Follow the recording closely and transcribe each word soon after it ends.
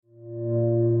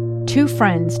Two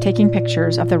friends taking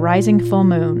pictures of the rising full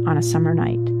moon on a summer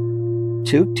night.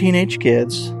 Two teenage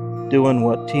kids doing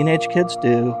what teenage kids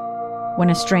do. When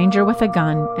a stranger with a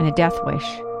gun and a death wish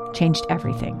changed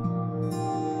everything.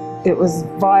 It was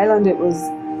violent, it was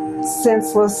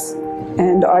senseless,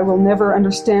 and I will never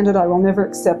understand it, I will never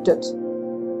accept it.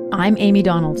 I'm Amy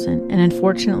Donaldson, and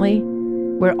unfortunately,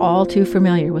 we're all too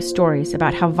familiar with stories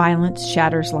about how violence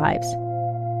shatters lives.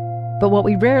 But what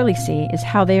we rarely see is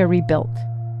how they are rebuilt.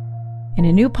 In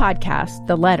a new podcast,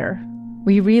 The Letter,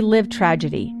 we relive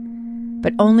tragedy,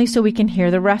 but only so we can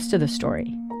hear the rest of the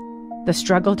story. The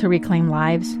struggle to reclaim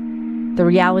lives, the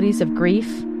realities of grief,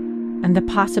 and the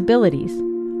possibilities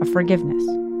of forgiveness.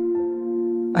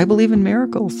 I believe in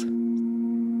miracles.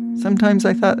 Sometimes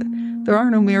I thought, there are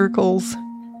no miracles.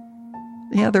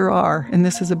 Yeah, there are, and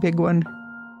this is a big one.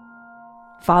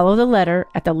 Follow The Letter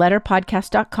at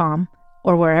theletterpodcast.com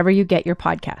or wherever you get your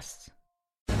podcasts.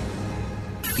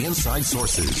 Inside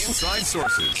Sources. Inside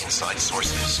Sources. Inside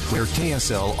Sources. Where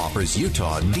KSL offers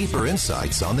Utah deeper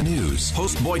insights on the news.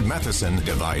 Host Boyd Matheson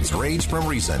divides rage from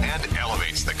reason and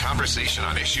elevates the conversation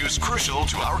on issues crucial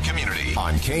to our community.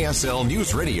 On KSL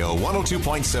News Radio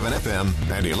 102.7 FM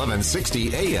and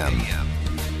 1160 AM.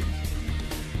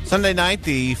 Sunday night,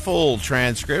 the full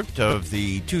transcript of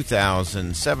the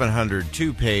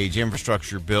 2,702-page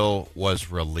infrastructure bill was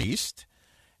released,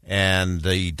 and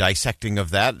the dissecting of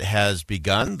that has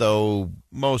begun, though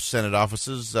most Senate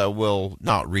offices will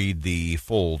not read the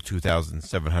full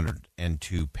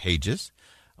 2,702 pages.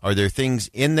 Are there things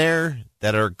in there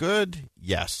that are good?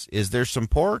 Yes. Is there some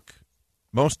pork?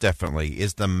 Most definitely.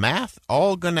 Is the math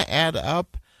all going to add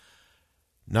up?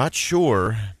 Not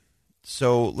sure.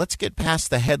 So let's get past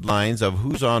the headlines of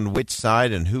who's on which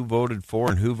side and who voted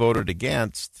for and who voted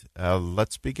against.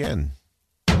 Let's begin.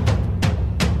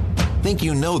 Think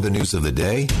you know the news of the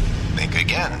day? Think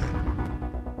again.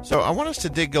 So I want us to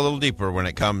dig a little deeper when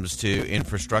it comes to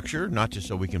infrastructure, not just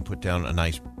so we can put down a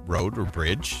nice road or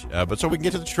bridge, but so we can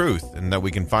get to the truth and that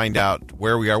we can find out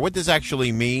where we are, what this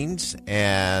actually means,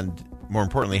 and more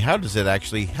importantly, how does it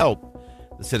actually help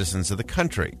the citizens of the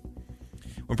country?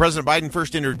 When President Biden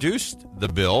first introduced the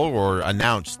bill or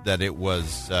announced that it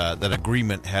was that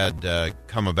agreement had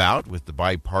come about with the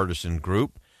bipartisan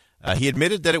group, he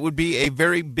admitted that it would be a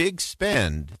very big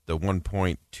spend, the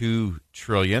 $1.2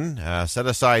 trillion, set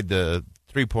aside the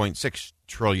 $3.6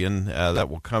 trillion that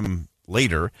will come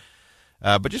later.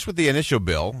 But just with the initial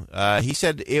bill, he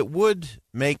said it would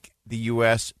make the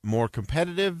U.S. more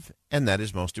competitive, and that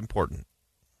is most important.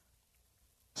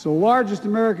 It's the largest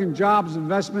American jobs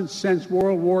investment since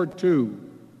World War II. It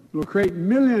will create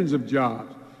millions of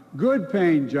jobs,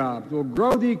 good-paying jobs. It will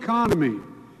grow the economy,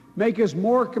 make us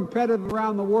more competitive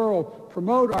around the world,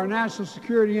 promote our national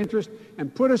security interest,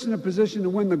 and put us in a position to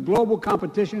win the global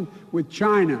competition with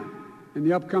China in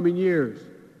the upcoming years.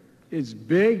 It's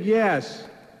big, yes.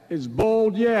 It's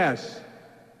bold, yes.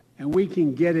 And we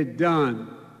can get it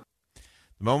done.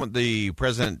 The moment the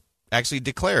president actually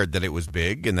declared that it was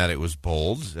big and that it was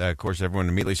bold, of course, everyone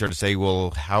immediately started to say,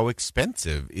 well, how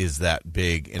expensive is that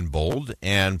big and bold?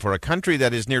 And for a country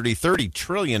that is nearly $30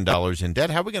 trillion in debt,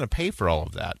 how are we going to pay for all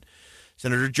of that?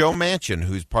 Senator Joe Manchin,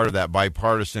 who's part of that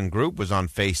bipartisan group, was on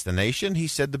Face the Nation. He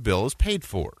said the bill is paid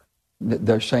for.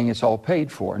 They're saying it's all paid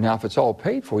for. Now, if it's all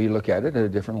paid for, you look at it in a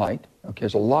different light. Okay,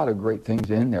 there's a lot of great things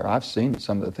in there. I've seen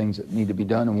some of the things that need to be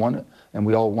done and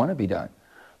we all want to be done.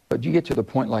 But you get to the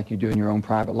point like you do in your own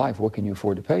private life, what can you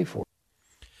afford to pay for?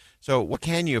 So what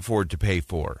can you afford to pay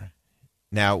for?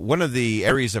 Now, one of the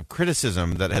areas of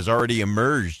criticism that has already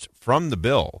emerged from the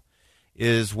bill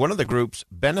is one of the groups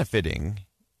benefiting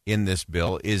in this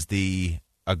bill is a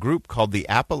group called the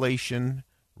Appalachian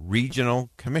Regional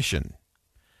Commission.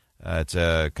 It's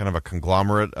a kind of a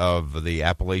conglomerate of the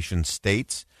Appalachian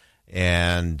states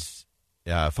and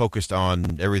focused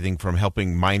on everything from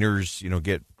helping miners,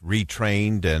 get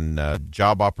retrained and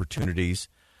job opportunities.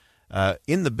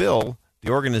 In the bill,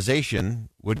 the organization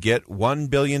would get $1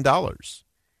 billion. $1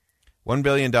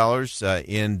 billion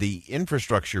in the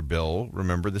infrastructure bill.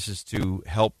 Remember, this is to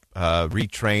help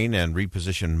retrain and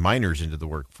reposition miners into the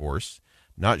workforce.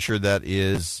 Not sure that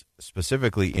is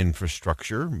specifically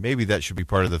infrastructure. Maybe that should be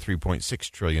part of the $3.6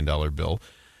 trillion bill.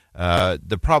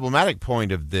 The problematic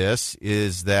point of this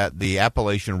is that the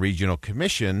Appalachian Regional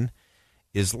Commission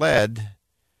is led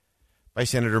by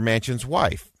Senator Manchin's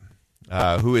wife,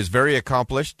 who is very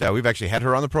accomplished. We've actually had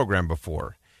her on the program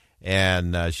before,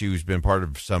 and she's been part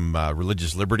of some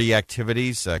religious liberty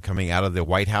activities coming out of the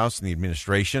White House and the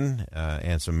administration,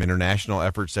 and some international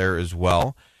efforts there as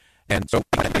well. And so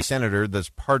a senator that's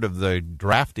part of the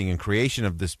drafting and creation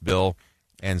of this bill,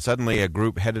 and suddenly a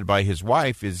group headed by his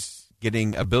wife is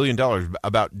getting $1 billion,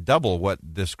 about double what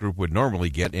this group would normally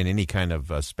get in any kind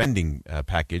of spending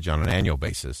package on an annual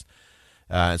basis.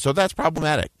 So that's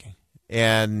problematic.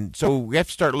 And so we have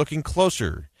to start looking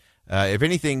closer. If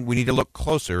anything, we need to look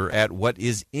closer at what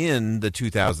is in the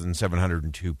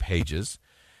 2,702 pages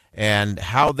and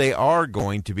how they are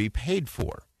going to be paid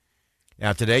for.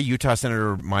 Now, today, Utah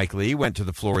Senator Mike Lee went to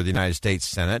the floor of the United States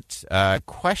Senate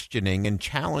questioning and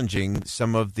challenging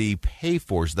some of the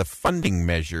pay-fors, the funding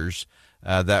measures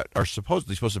that are supposed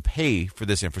to pay for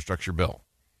this infrastructure bill.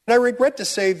 And I regret to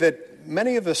say that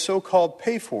many of the so-called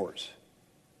pay-fors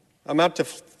amount to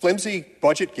flimsy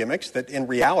budget gimmicks that, in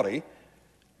reality,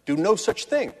 do no such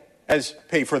thing as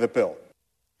pay for the bill.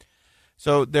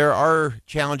 So there are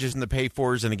challenges in the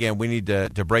pay-fors, and again, we need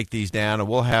to break these down, and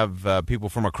we'll have people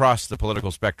from across the political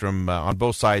spectrum on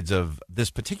both sides of this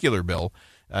particular bill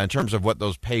in terms of what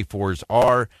those pay-fors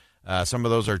are. Some of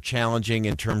those are challenging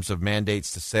in terms of mandates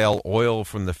to sell oil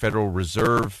from the Federal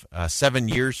Reserve 7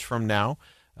 years from now,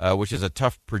 which is a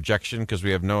tough projection because we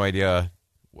have no idea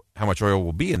how much oil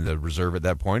will be in the reserve at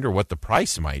that point or what the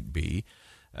price might be,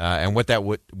 and what that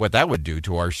would do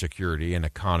to our security and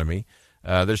economy.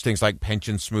 There's things like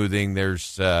pension smoothing.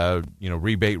 There's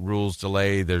rebate rules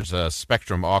delay. There's a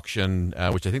spectrum auction,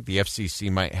 which I think the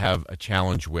FCC might have a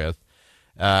challenge with.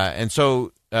 And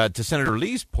so, to Senator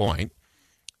Lee's point,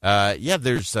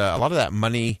 there's a lot of that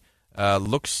money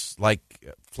looks like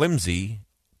flimsy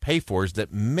pay-fors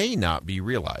that may not be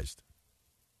realized.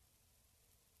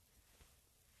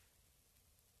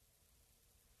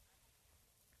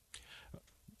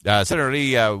 Senator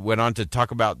Lee went on to talk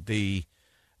about the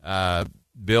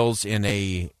bills in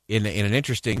an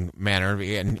interesting manner.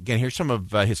 And again, here's some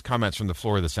of his comments from the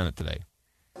floor of the Senate today.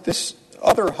 This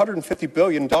other $150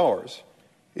 billion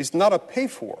is not a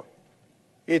pay-for.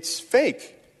 It's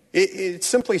fake. It's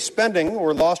simply spending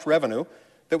or lost revenue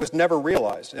that was never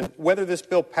realized. And whether this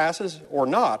bill passes or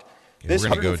not, this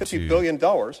 $150 billion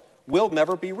will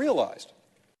never be realized.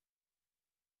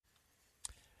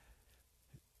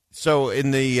 So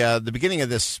in the beginning of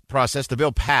this process, the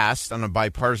bill passed on a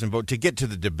bipartisan vote to get to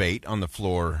the debate on the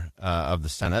floor of the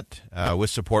Senate with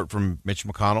support from Mitch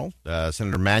McConnell.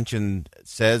 Senator Manchin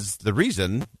says the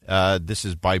reason this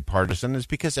is bipartisan is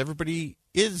because everybody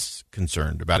is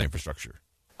concerned about infrastructure.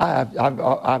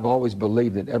 I've always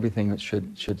believed that everything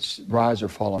should rise or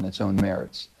fall on its own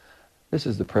merits. This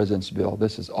is the president's bill.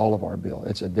 This is all of our bill.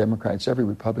 It's a Democrat. It's every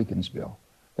Republican's bill.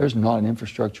 There's not an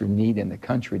infrastructure need in the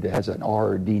country that has an R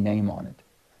or D name on it.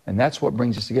 And that's what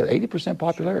brings us together. 80%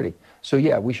 popularity. So,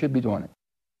 yeah, we should be doing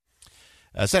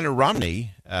it. Senator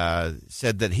Romney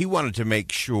said that he wanted to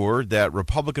make sure that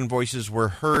Republican voices were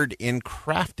heard in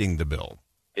crafting the bill.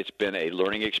 It's been a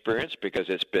learning experience because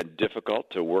it's been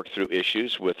difficult to work through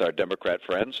issues with our Democrat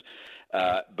friends.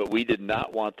 But we did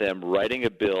not want them writing a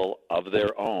bill of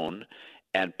their own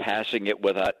and passing it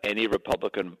without any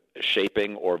Republican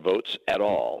shaping or votes at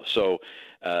all. So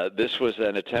this was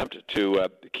an attempt to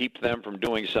keep them from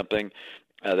doing something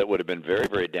that would have been very,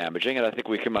 very damaging. And I think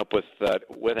we come up with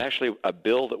actually a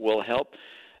bill that will help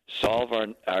solve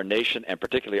our nation and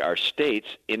particularly our state's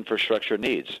infrastructure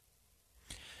needs.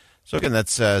 So again,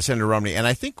 that's Senator Romney. And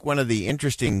I think one of the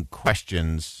interesting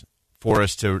questions for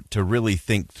us to really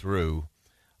think through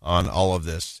on all of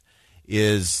this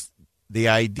is the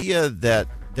idea that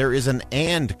there is an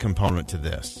and component to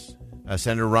this.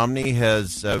 Senator Romney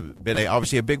has been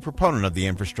obviously a big proponent of the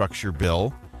infrastructure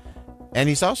bill, and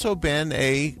he's also been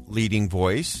a leading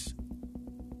voice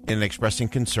in expressing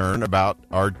concern about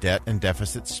our debt and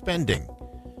deficit spending.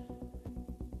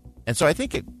 And so I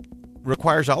think it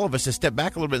requires all of us to step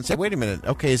back a little bit and say, wait a minute,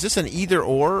 okay, is this an either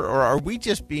or are we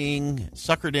just being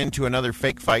suckered into another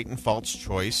fake fight and false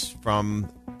choice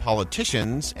from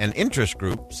politicians and interest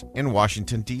groups in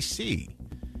Washington, D.C.?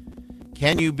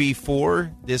 Can you be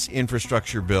for this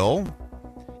infrastructure bill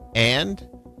and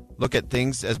look at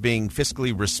things as being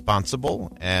fiscally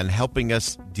responsible and helping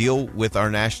us deal with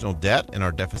our national debt and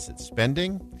our deficit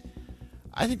spending?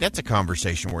 I think that's a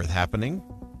conversation worth happening.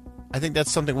 I think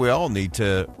that's something we all need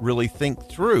to really think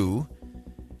through.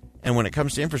 And when it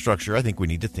comes to infrastructure, I think we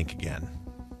need to think again.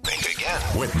 Think again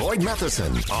with Boyd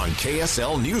Matheson on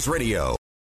KSL News Radio.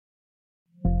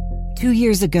 2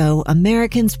 years ago,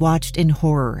 Americans watched in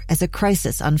horror as a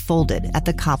crisis unfolded at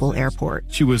the Kabul airport.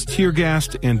 She was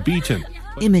tear-gassed and beaten.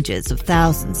 Images of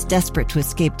thousands desperate to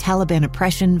escape Taliban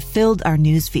oppression filled our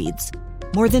news feeds.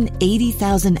 More than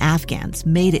 80,000 Afghans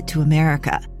made it to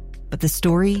America. But the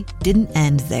story didn't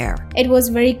end there. It was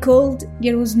very cold.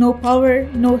 There was no power,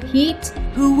 no heat.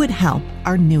 Who would help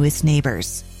our newest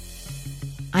neighbors?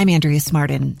 I'm Andrea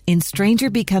Smartin. In Stranger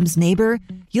Becomes Neighbor,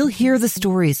 you'll hear the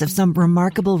stories of some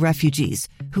remarkable refugees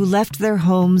who left their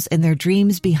homes and their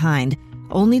dreams behind,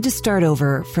 only to start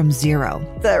over from zero.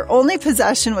 Their only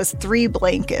possession was 3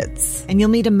 blankets. And you'll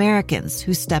meet Americans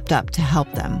who stepped up to help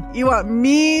them. You want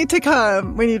me to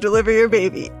come when you deliver your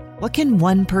baby. What can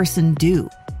one person do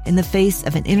in the face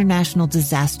of an international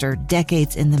disaster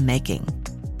decades in the making?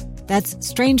 That's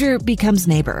Stranger Becomes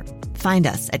Neighbor. Find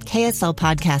us at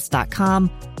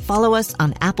kslpodcast.com. Follow us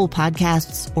on Apple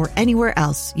Podcasts or anywhere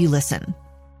else you listen.